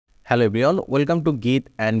Hello everyone, welcome to Git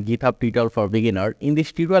and GitHub tutorial for beginner. In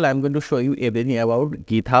this tutorial, I'm going to show you everything about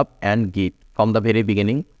GitHub and Git from the very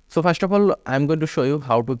beginning. So first of all, I'm going to show you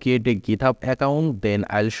how to create a GitHub account. Then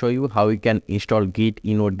I'll show you how you can install Git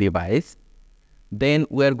in your device. Then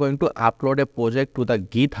we are going to upload a project to the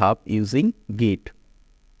GitHub using Git.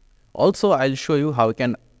 Also, I'll show you how you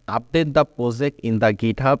can update the project in the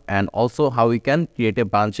GitHub and also how you can create a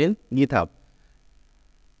branch in GitHub.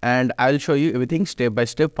 And I'll show you everything step by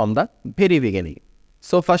step from the very beginning.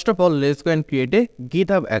 So first of all, let's go and create a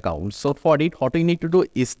GitHub account. So for it, what we need to do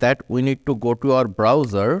is that we need to go to our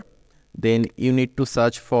browser. Then you need to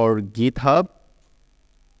search for GitHub.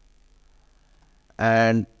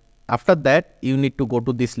 And after that, you need to go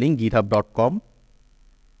to this link, github.com.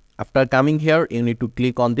 After coming here, you need to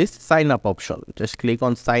click on this sign up option. Just click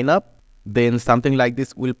on sign up. Then something like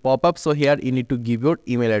this will pop up. So here you need to give your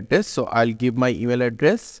email address. So I'll give my email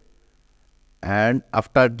address. And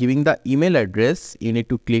after giving the email address, you need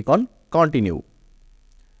to click on continue.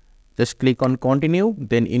 Just click on continue.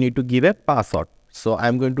 Then you need to give a password. So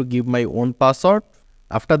I'm going to give my own password.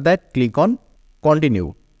 After that, click on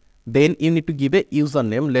continue. Then you need to give a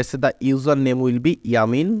username. Let's say the username will be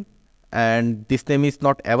Yamin. And this name is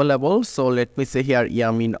not available. So let me say here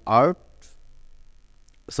Yamin Art.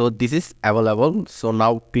 So this is available. So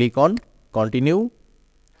now click on continue.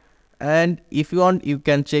 And if you want, you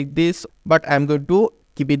can check this, but I'm going to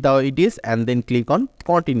keep it the way it is and then click on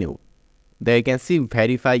continue. There you can see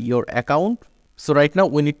verify your account. So right now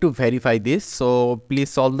we need to verify this. So please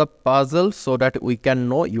solve the puzzle so that we can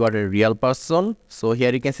know you are a real person. So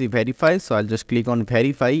here you can see verify. So I'll just click on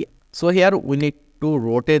verify. So here we need to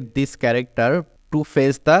rotate this character to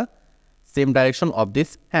face the same direction of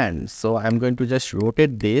this hand. So I'm going to just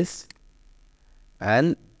rotate this,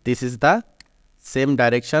 and this is the same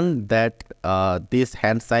direction that this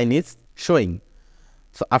hand sign is showing.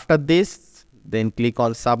 So after this, then click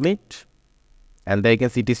on submit, and there you can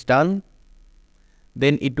see it is done.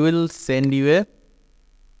 Then it will send you a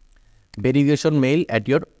verification mail at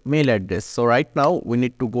your mail address. So right now we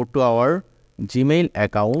need to go to our Gmail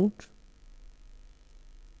account.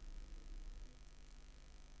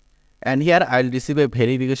 And here I'll receive a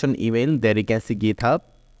verification email. There you can see GitHub.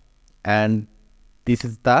 And this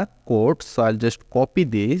is the code. So I'll just copy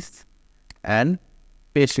this and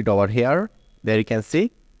paste it over here. There you can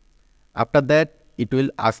see. After that, it will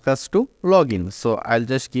ask us to log in. So I'll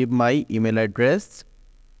just give my email address.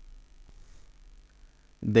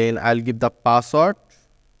 Then I'll give the password.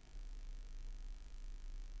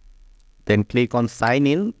 Then click on sign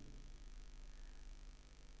in.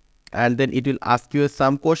 And then it will ask you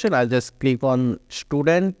some question. I'll just click on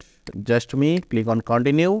student, just me, click on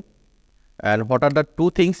continue. And what are the two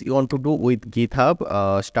things you want to do with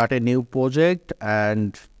GitHub? Start a new project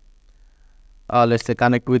and let's say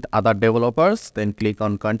connect with other developers. Then click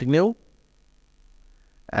on continue.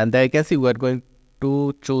 And there you can see we're going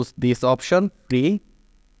to choose this option, free.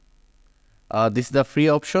 This is the free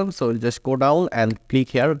option. So we'll just go down and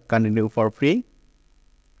click here, continue for free.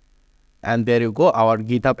 And there you go, our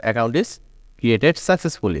GitHub account is created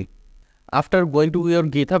successfully. After going to your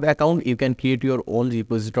GitHub account, you can create your own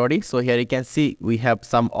repository. So here you can see we have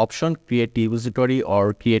some option, create repository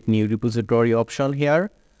or create new repository option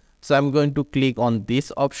here. So I'm going to click on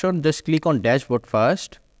this option. Just click on dashboard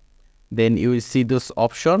first. Then you will see this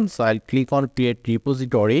option. So I'll click on create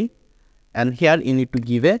repository. And here you need to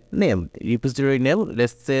give a name, repository name.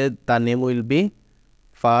 Let's say the name will be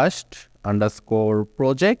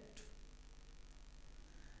first_project.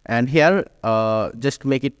 And here, just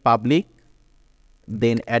make it public,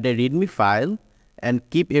 then add a readme file and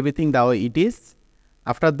keep everything the way it is.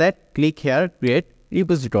 After that, click here, create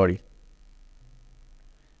repository.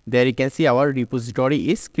 There you can see our repository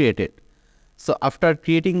is created. So after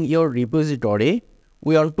creating your repository,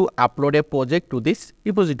 we want to upload a project to this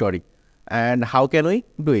repository. And how can we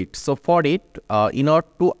do it? So for it, in order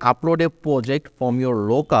to upload a project from your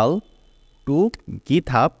local to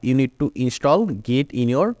GitHub, you need to install Git in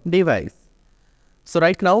your device. So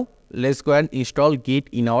right now, let's go and install Git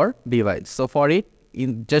in our device. So for it,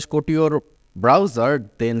 just go to your browser,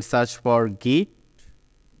 then search for Git,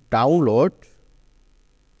 download.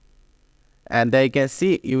 And there you can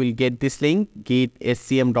see, you will get this link,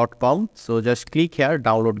 gitscm.com. So just click here,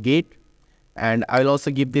 download Git. And I will also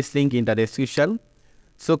give this link in the description.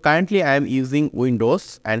 So currently I am using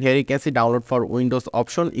Windows, and here you can see download for Windows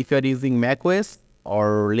option. If you are using macOS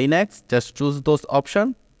or Linux, just choose those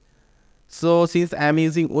options. So since I am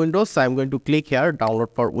using Windows, so I am going to click here,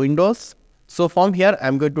 download for Windows. So from here, I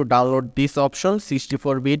am going to download this option,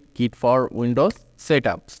 64-bit Git for Windows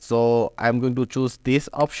setup. So I am going to choose this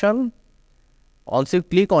option. Once you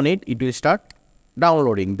click on it, it will start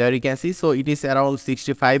downloading. There you can see, so it is around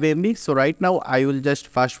 65 MB. So right now I will just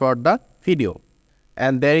fast forward the video,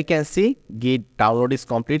 and there you can see Git download is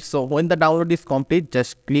complete. So when the download is complete,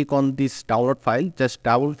 just click on this download file, just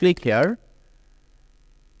double click here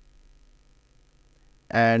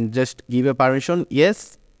and just give a permission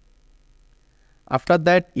yes. After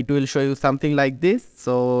that it will show you something like this,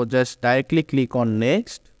 so just directly click on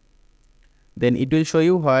next. Then it will show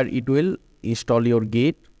you where it will install your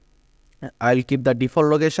Git. I'll keep the default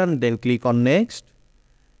location, then click on next,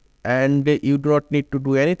 and you do not need to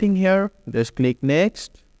do anything here. Just click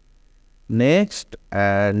next, next,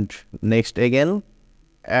 and next again,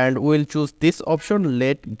 and we'll choose this option,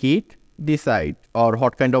 let Git decide, or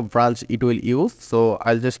what kind of branch it will use. So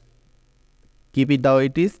I'll just keep it how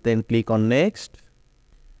it is, then click on next.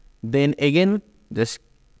 Then again just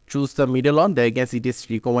choose the middle one, there again it is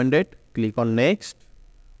recommended, click on next,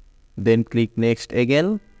 then click next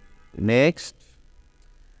again, next,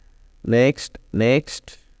 next,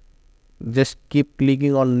 next, just keep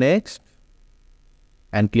clicking on next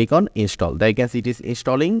and click on install. There again it is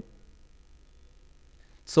installing,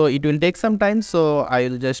 so it will take some time. So I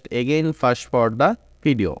will just again fast forward the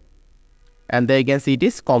video, and there again it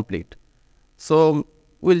is complete. So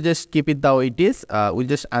we'll just keep it how it is. We'll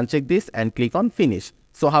just uncheck this and click on finish.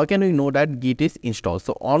 So how can we know that Git is installed?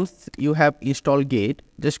 So once you have installed Git,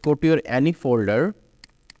 just go to your any folder.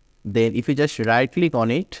 Then if you just right click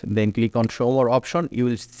on it, then click on show more option, you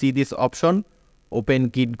will see this option, open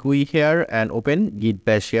Git GUI here and open Git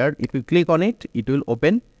bash here. If you click on it, it will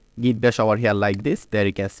open Git bash over here like this. There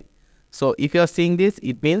you can see. So if you are seeing this,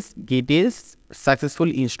 it means Git is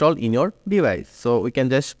successfully installed in your device. So we can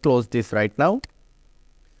just close this right now.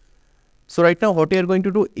 So right now what we are going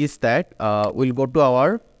to do is that we'll go to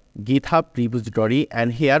our GitHub repository,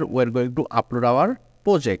 and here we're going to upload our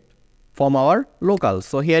project from our local.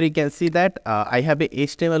 So here you can see that I have a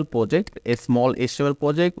HTML project, a small HTML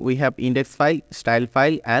project. We have index file, style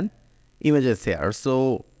file, and images here.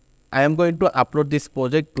 So I am going to upload this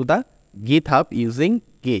project to the GitHub using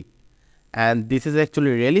Git, and this is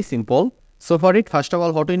actually really simple. So for it, first of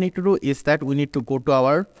all, what we need to do is that we need to go to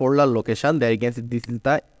our folder location. There you can see this is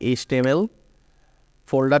the HTML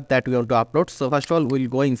folder that we want to upload. So first of all, we'll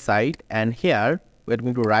go inside, and here we're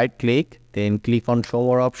going to right click, then click on show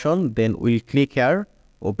more option, then we'll click here,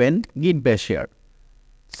 open Git bash here.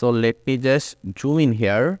 So let me just zoom in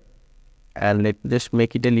here and let me just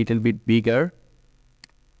make it a little bit bigger.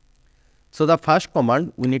 So the first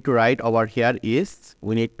command we need to write over here is,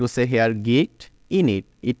 we need to say here git init.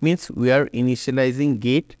 It means we are initializing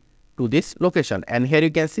Git to this location, and here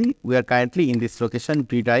you can see we are currently in this location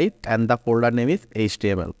D drive, and the folder name is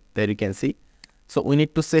HTML. There you can see. So we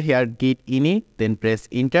need to say here git init, then press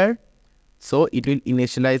enter. So it will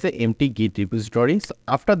initialize a empty Git repository. So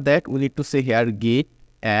after that we need to say here git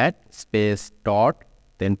add space dot,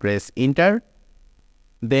 then press enter.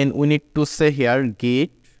 Then we need to say here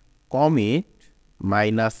git commit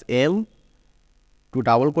 -m to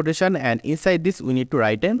double quotation, and inside this we need to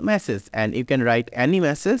write a message, and you can write any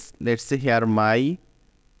message. Let's say here my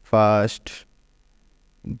first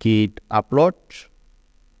Git upload,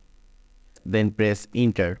 then press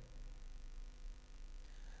enter.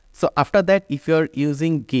 So after that, if you are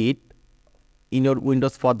using Git in your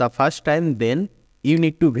Windows for the first time, then you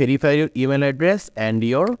need to verify your email address and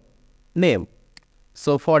your name.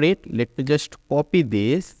 So for it, let me just copy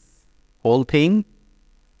this whole thing.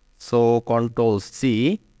 So Control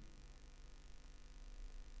C.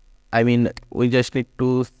 I mean, we just need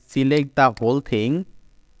to select the whole thing,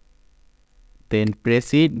 then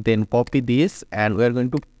press it, then copy this, and we are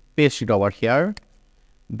going to paste it over here.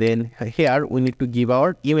 Then here we need to give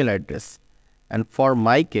our email address, and for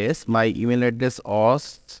my case, my email address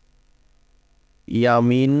was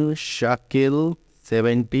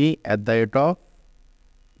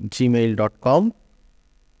yaminshakil70@gmail.com.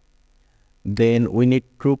 Then we need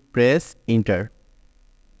to press enter.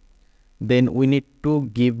 Then we need to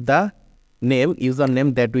give the name,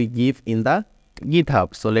 username that we give in the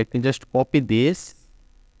GitHub. So let me just copy this.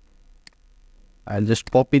 I'll just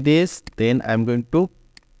copy this. Then I'm going to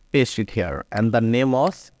paste it here, and the name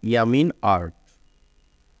was Yamin Art.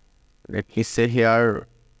 Let me say here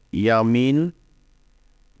Yamin-art.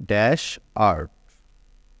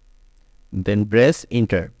 Then press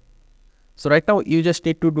enter. So right now you just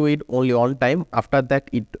need to do it only one time. After that,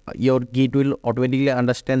 your Git will automatically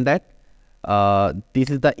understand that this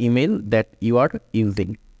is the email that you are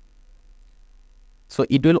using. So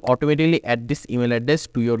it will automatically add this email address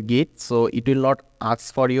to your Git. So it will not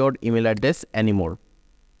ask for your email address anymore.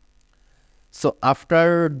 So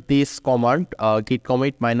after this command, git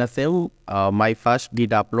commit -m, my first git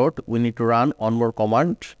upload, we need to run one more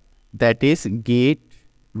command, that is git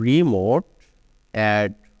remote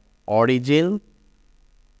add origin.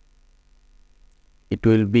 It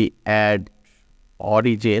will be add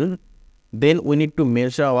origin. Then we need to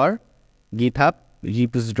measure our GitHub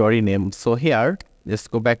repository name. So here, let's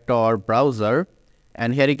go back to our browser,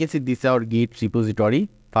 and here you can see this is our Git repository,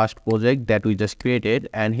 first project that we just created,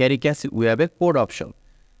 and here you can see we have a code option.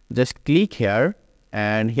 Just click here,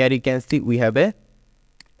 and here you can see we have a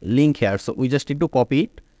link here. So we just need to copy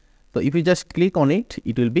it. So if you just click on it,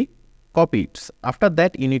 it will be copied. After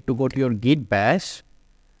that, you need to go to your Git bash,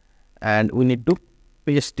 and we need to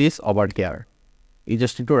paste this over here. You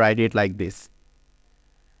just need to write it like this.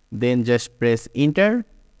 Then just press enter.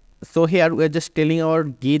 So here we are just telling our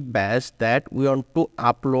Git bash that we want to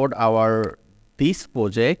upload this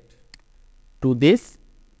project to this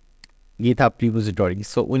GitHub repository.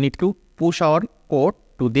 So we need to push our code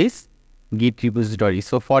to this Git repository.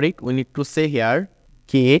 So for it, we need to say here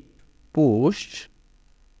git push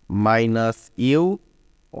 -u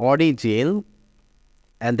origin,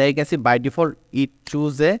 and there you can see by default it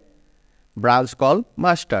choose a branch called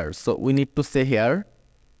master. So we need to say here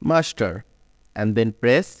master and then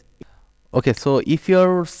press. Okay, so if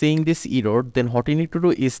you're seeing this error, then what you need to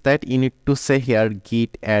do is that you need to say here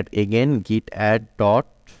git add again, git add dot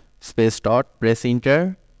space dot, press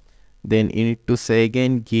enter. Then you need to say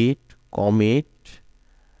again git commit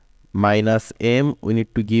 -m. We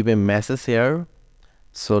need to give a message here.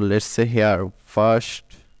 So let's say here first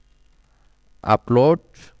upload.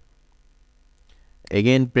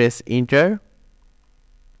 Again press enter,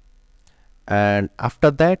 and after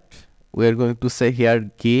that we are going to say here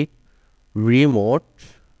git remote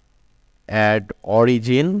add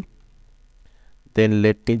origin. Then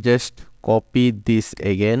let me just copy this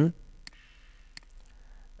again,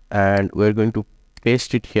 and we're going to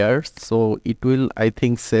paste it here. So it will, I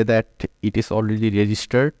think, say that it is already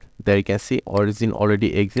registered. There you can see origin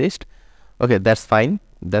already exists. Okay, that's fine,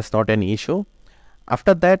 that's not an issue.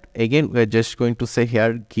 After that, again we're just going to say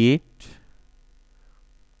here git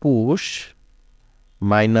push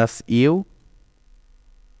 -u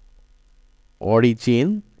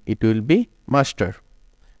origin. It will be master,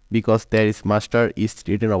 because there is master is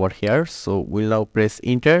written over here. So we'll now press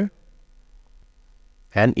enter,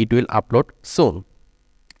 and it will upload soon.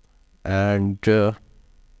 And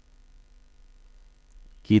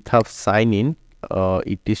GitHub sign in,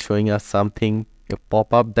 it is showing us something, a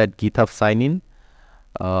pop-up that GitHub sign in.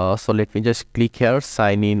 So let me just click here,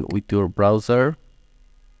 sign in with your browser,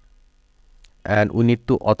 and we need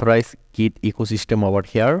to authorize Git ecosystem over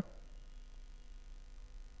here.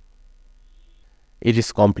 It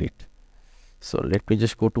is complete. So let me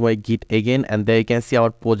just go to my Git again, and there you can see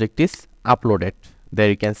our project is uploaded. There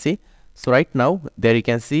you can see. So right now there you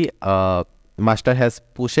can see master has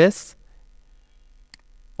pushes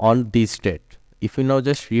on this state. If we now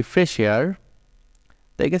just refresh here,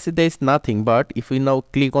 there you can see there is nothing. But if we now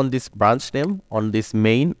click on this branch name on this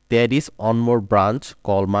main, there is one more branch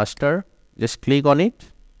called master. Just click on it,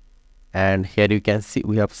 and here you can see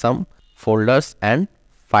we have some folders and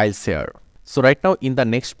files here. So right now in the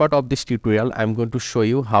next part of this tutorial, I'm going to show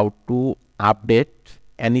you how to update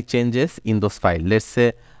any changes in those files. Let's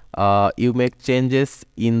say you make changes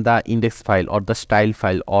in the index file or the style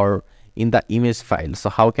file or in the image file. So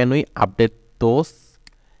how can we update those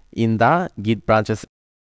in the Git branches?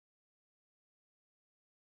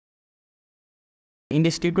 In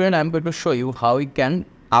this tutorial, I'm going to show you how you can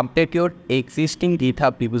update your existing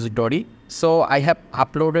GitHub repository. So I have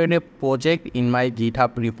uploaded a project in my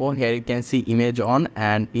GitHub repo. Here you can see image on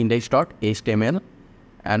and index.html,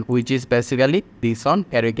 and which is basically this one.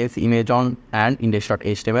 Here you can see image on and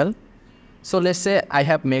index.html. So let's say I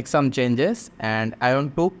have made some changes and I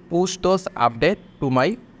want to push those updates to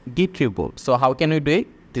my Git repo. So how can we do it?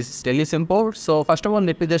 This is really simple. So first of all,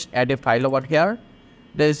 let me just add a file over here.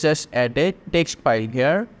 Let's just add a text file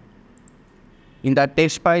here. In that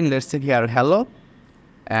text file, let's say here hello,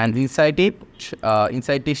 and inside it,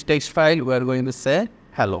 inside this text file, we are going to say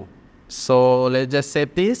hello. So let's just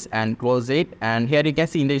save this and close it. And here you can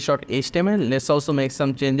see index.html. Let's also make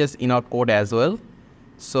some changes in our code as well.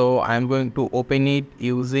 So I'm going to open it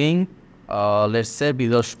using let's say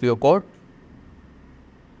Visual Studio Code,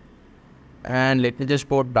 and let me just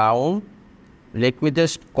go down. Let me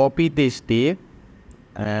just copy this div,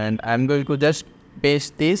 and I'm going to just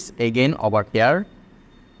paste this again over here,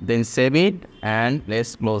 then save it, and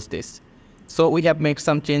let's close this. So we have made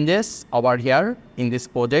some changes over here in this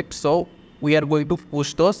project. So we are going to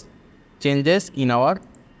push those changes in our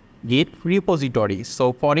Git repository.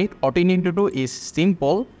 So for it, what you need to do is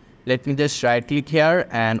simple. Let me just right click here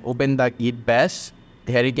and open the Git bash.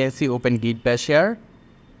 Here you can see open Git bash here.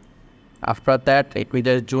 After that, let me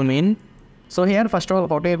just zoom in. So here, first of all,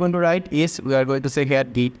 what we are going to write is we are going to say here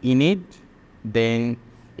git init. Then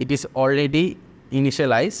it is already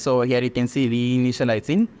initialized. So here you can see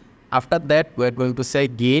reinitializing. After that, we are going to say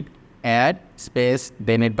git add space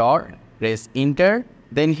then a dot, press enter.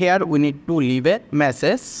 Then here we need to leave a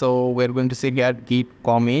message. So we are going to say here git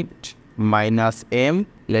commit -m.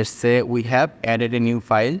 Let's say we have added a new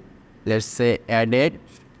file. Let's say added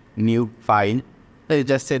new file. Let's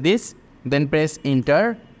just say this. Then press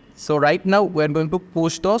enter. So right now we are going to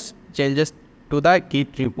push those changes to the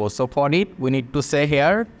Git repo. So for it, we need to say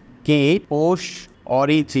here git push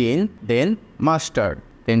origin then master.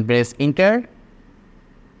 Then press enter.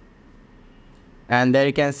 And there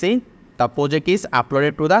you can see the project is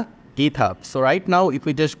uploaded to the GitHub. So right now, if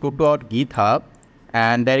we just go to our GitHub,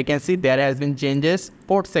 and there you can see there has been changes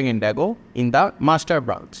 4 seconds ago in the master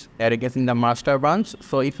branch. There you can see in the master branch.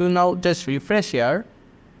 So if you now just refresh here,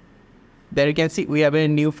 there you can see we have a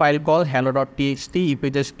new file called hello.txt. If you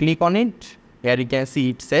just click on it, here you can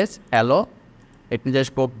see it says hello. Let me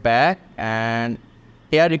just go back, and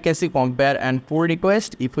here you can see compare and pull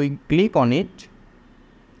request. If we click on it,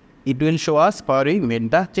 it will show us where we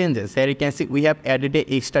made the changes. Here you can see we have added a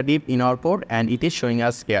extra div in our code and it is showing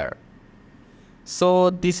us here. So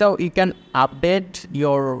this is how you can update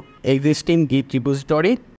your existing Git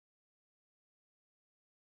repository.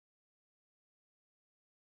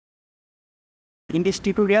 In this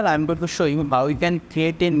tutorial, I am going to show you how you can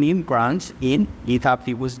create a new branch in GitHub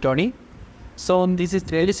repository. So this is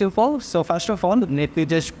really simple. So first of all, let me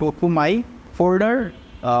just go to my folder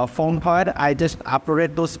from where I just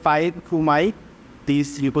uploaded those files to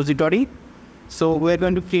this repository. So we're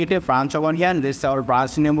going to create a branch over here, and this our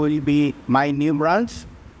branch name will be my new branch.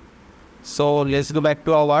 So let's go back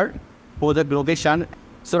to our project location.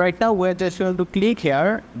 So right now we're just going to click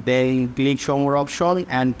here, then click show more option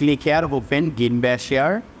and click here open Git bash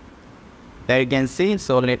here. There you can see.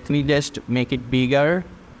 So let me just make it bigger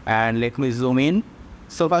and let me zoom in.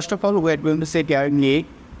 So first of all, we're going to set here git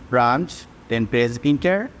branch, then press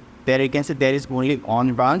enter. There you can see there is only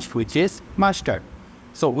one branch, which is master.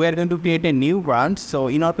 So we are going to create a new branch. So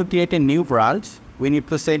in order to create a new branch, we need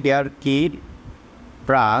to say there git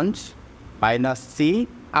branch -c.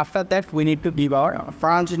 After that, we need to give our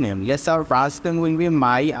branch name. Yes, our branch name will be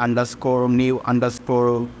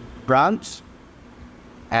my_new_branch.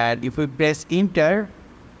 And if we press enter,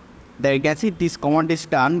 there you can see this command is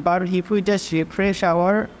done. But if we just refresh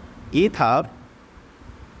our GitHub,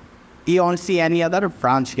 you won't see any other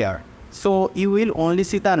branch here. So you will only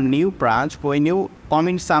see the new branch when you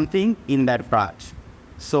comment something in that branch.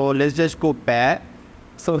 So let's just go back.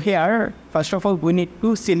 So here, first of all, we need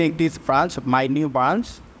to select this branch, my new branch,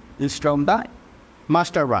 is from the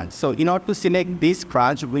master branch. So in order to select this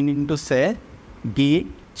branch, we need to say git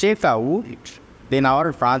checkout, then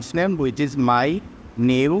our branch name, which is my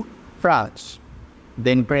new branch.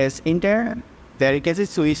 Then press enter. There you can see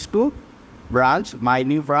switch to branch, my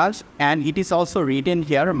new branch, and it is also written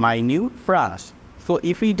here my new branch. So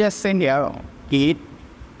if we just send here git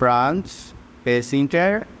branch, press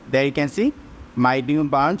enter, there you can see my new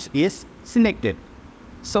branch is selected.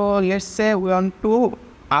 So let's say we want to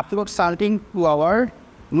upload something to our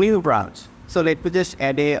new branch. So let me just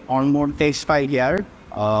add a onboard text file here.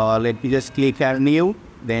 Let me just click here new,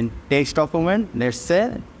 then text document. Let's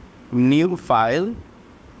say new file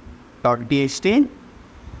 .txt.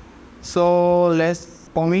 So let's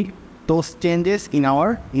commit those changes in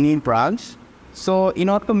our new branch. So in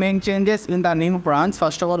order to make changes in the new branch,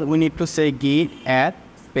 first of all, we need to say git add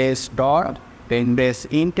space dot, then press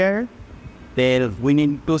enter. Then we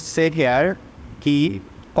need to set here git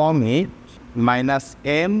commit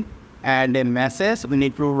 -m and a message. We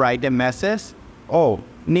need to write a message. Oh,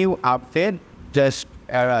 new update just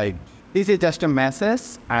arrived. This is just a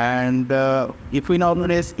message, and if we now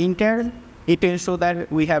press enter, it will show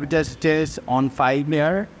that we have just changes on file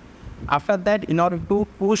here. After that, in order to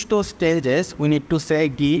push those changes, we need to say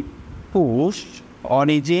git push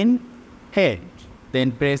origin head.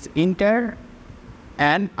 Then press enter,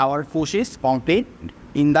 and our push is complete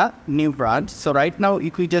in the new branch. So right now,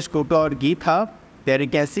 if we just go to our GitHub, there you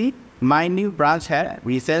can see my new branch had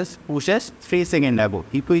recent pushes 3 seconds ago.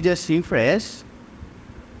 If we just refresh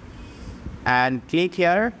and click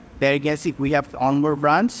here, there you can see we have onboard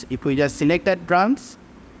branch. If we just select that branch,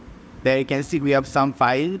 there you can see we have some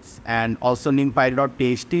files and also new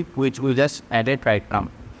file.txt, which we just added right now.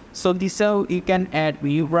 So this is how you can add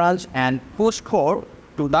new branch and push code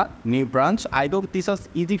to the new branch. I hope this was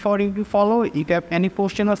easy for you to follow. If you have any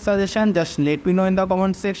question or suggestion, just let me know in the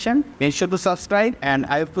comment section. Make sure to subscribe, and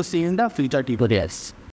I hope to see you in the future tutorials.